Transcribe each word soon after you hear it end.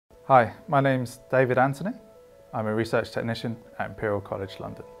Hi, my name's David Anthony. I'm a research technician at Imperial College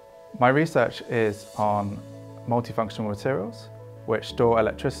London. My research is on multifunctional materials which store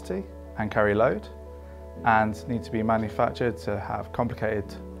electricity and carry load and need to be manufactured to have complicated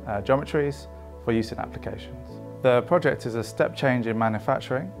geometries for use in applications. The project is a step change in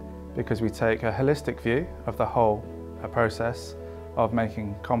manufacturing because we take a holistic view of the whole process of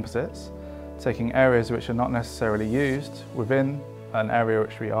making composites, taking areas which are not necessarily used within an area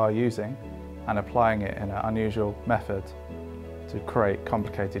which we are using and applying it in an unusual method to create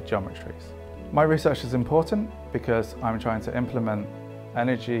complicated geometries. My research is important because I'm trying to implement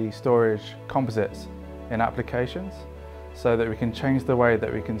energy storage composites in applications so that we can change the way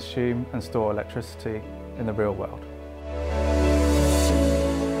that we consume and store electricity in the real world.